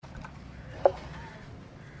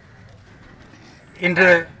இன்று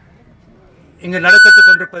இங்கு நடைபெற்றுக்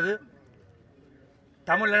கொண்டிருப்பது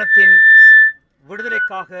தமிழினத்தின்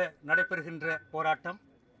விடுதலைக்காக நடைபெறுகின்ற போராட்டம்.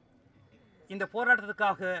 இந்த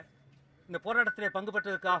போராட்டத்திலே பங்கு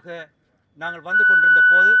பெற்றதற்காக நாங்கள் வந்து கொண்டிருந்த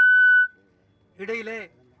போது இடையிலே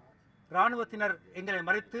இராணுவத்தினர் எங்களை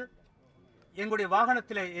மறைத்து எங்களுடைய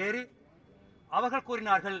வாகனத்திலே ஏறி அவர்கள்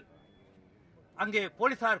கூறினார்கள், அங்கே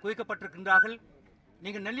போலீசார் குவிக்கப்பட்டிருக்கின்றார்கள்,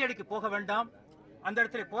 நீங்கள் நெல்லியடிக்கு போக வேண்டாம், அந்த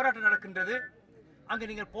இடத்திலே போராட்டம் நடக்கின்றது, அங்கு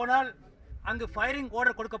நீங்கள் போனால் அங்கு ஃபயரிங்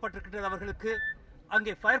ஆர்டர் கொடுக்கப்பட்டிருக்கின்றது, அவர்களுக்கு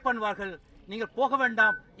அங்கே ஃபயர் பண்ணுவார்கள், நீங்கள் போக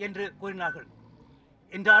வேண்டாம் என்று கூறினார்கள்.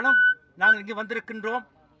 என்றாலும் நாங்கள் இங்கு வந்திருக்கின்றோம்.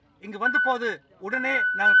 இங்கு வந்த போது உடனே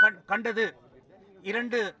நாங்கள் கண்டது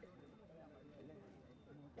 2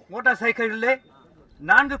 மோட்டார் சைக்கிளிலே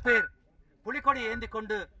 4 பேர் புலிக்கொடி ஏந்தி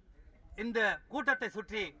கொண்டு இந்த கூட்டத்தை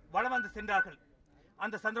சுற்றி வலம் வந்து சென்றார்கள்.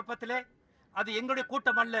 அந்த சந்தர்ப்பத்திலே அது எங்களுடைய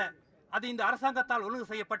கூட்டம் அல்ல, அது இந்த அரசாங்கத்தால் ஒழுங்கு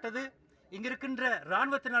செய்யப்பட்டது, இங்கிருக்கின்ற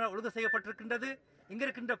இராணுவத்தினால் ஒழுங்கு செய்யப்பட்டிருக்கின்றது,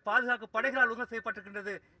 இங்கிருக்கின்ற பாதுகாப்பு படைகளால் ஒழுங்கு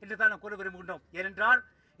செய்யப்பட்டிருக்கின்றது என்று தான் நாம் கூற விரும்புகின்றோம். ஏனென்றால்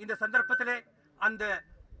இந்த சந்தர்ப்பத்திலே அந்த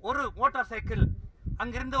ஒரு மோட்டார் சைக்கிள்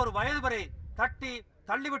அங்கிருந்த ஒரு வயது வரை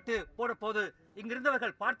தள்ளிவிட்டு போன போது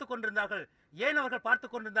இங்கிருந்தவர்கள் பார்த்து கொண்டிருந்தார்கள். ஏன் அவர்கள் பார்த்து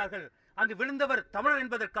கொண்டிருந்தார்கள்? அங்கு விழுந்தவர் தமிழர்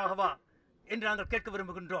என்பதற்காகவா என்று நாங்கள் கேட்க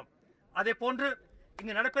விரும்புகின்றோம். அதே போன்று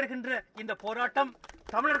இங்கு நடைபெறுகின்ற இந்த போராட்டம்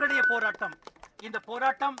தமிழர்களுடைய போராட்டம். இந்த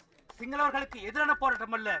போராட்டம் சிங்களவர்களுக்கு எதிரான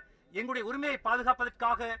போராட்டம் அல்ல, எங்களுடைய உரிமையை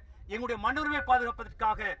பாதுகாப்பதற்காக, எங்களுடைய மண் உரிமையை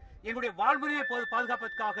பாதுகாப்பதற்காக, எங்களுடைய வாழ்வுரிமையை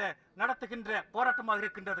பாதுகாப்பதற்காக நடத்துகின்ற போராட்டமாக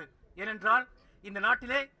இருக்கின்றது. ஏனென்றால் இந்த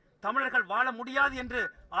நாட்டிலே தமிழர்கள் வாழ முடியாது என்று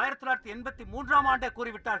 1983ஆம் ஆண்டே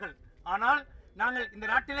கூறிவிட்டார்கள். ஆனால் நாங்கள் இந்த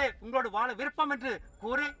நாட்டிலே உங்களோடு வாழ விருப்பம் என்று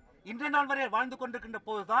கூறி இன்றைய நாள் வரை வாழ்ந்து கொண்டிருக்கின்ற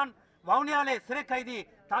போதுதான் வவுனியாவிலே சிறை கைதி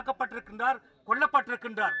தாக்கப்பட்டிருக்கின்றார்,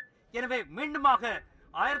 கொல்லப்பட்டிருக்கின்றார். எனவே மீண்டுமாக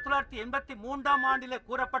 1983ஆம் ஆண்டிலே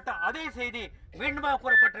கூறப்பட்ட அதே செய்தி மீண்டுமாக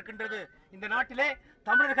கூறப்பட்டிருக்கின்றது. இந்த நாட்டிலே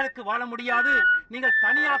தமிழர்களுக்கு வாழ முடியாது, நீங்கள்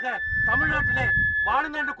தனியாக தமிழ்நாட்டிலே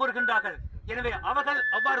வாழுங்கள் என்று கூறுகின்றார்கள். எனவே அவர்கள்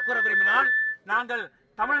அவ்வாறு கூற விரும்பினால் நாங்கள்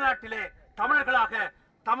தமிழ்நாட்டிலே தமிழர்களாக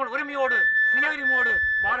தமிழ் உரிமையோடு சுய உரிமையோடு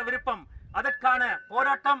வாழ விருப்பம். அதற்கான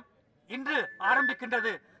போராட்டம் இன்று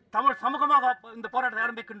ஆரம்பிக்கின்றது. தமிழ் சமூகமாக இந்த போராட்டத்தை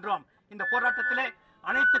ஆரம்பிக்கின்றோம். இந்த போராட்டத்திலே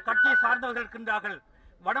அனைத்து கட்சியை சார்ந்தவர்கள் இருக்கின்றார்கள்,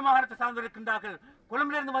 வடமாகாணத்தை சார்ந்தவர்கள் இருக்கின்றார்கள்,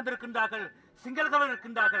 கொழும்பிலிருந்து வந்திருக்கின்றார்கள், சிங்களர்கள்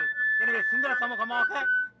இருக்கின்றார்கள். எனவே சிங்கள சமூகமாக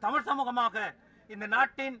தமிழ் சமூகமாக இந்த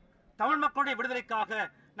நாட்டின் தமிழ் மக்களுடைய விடுதலைக்காக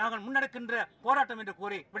நாங்கள் முன்னெடுக்கின்ற போராட்டம் என்று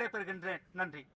கூறி விடைபெறுகின்றேன். நன்றி.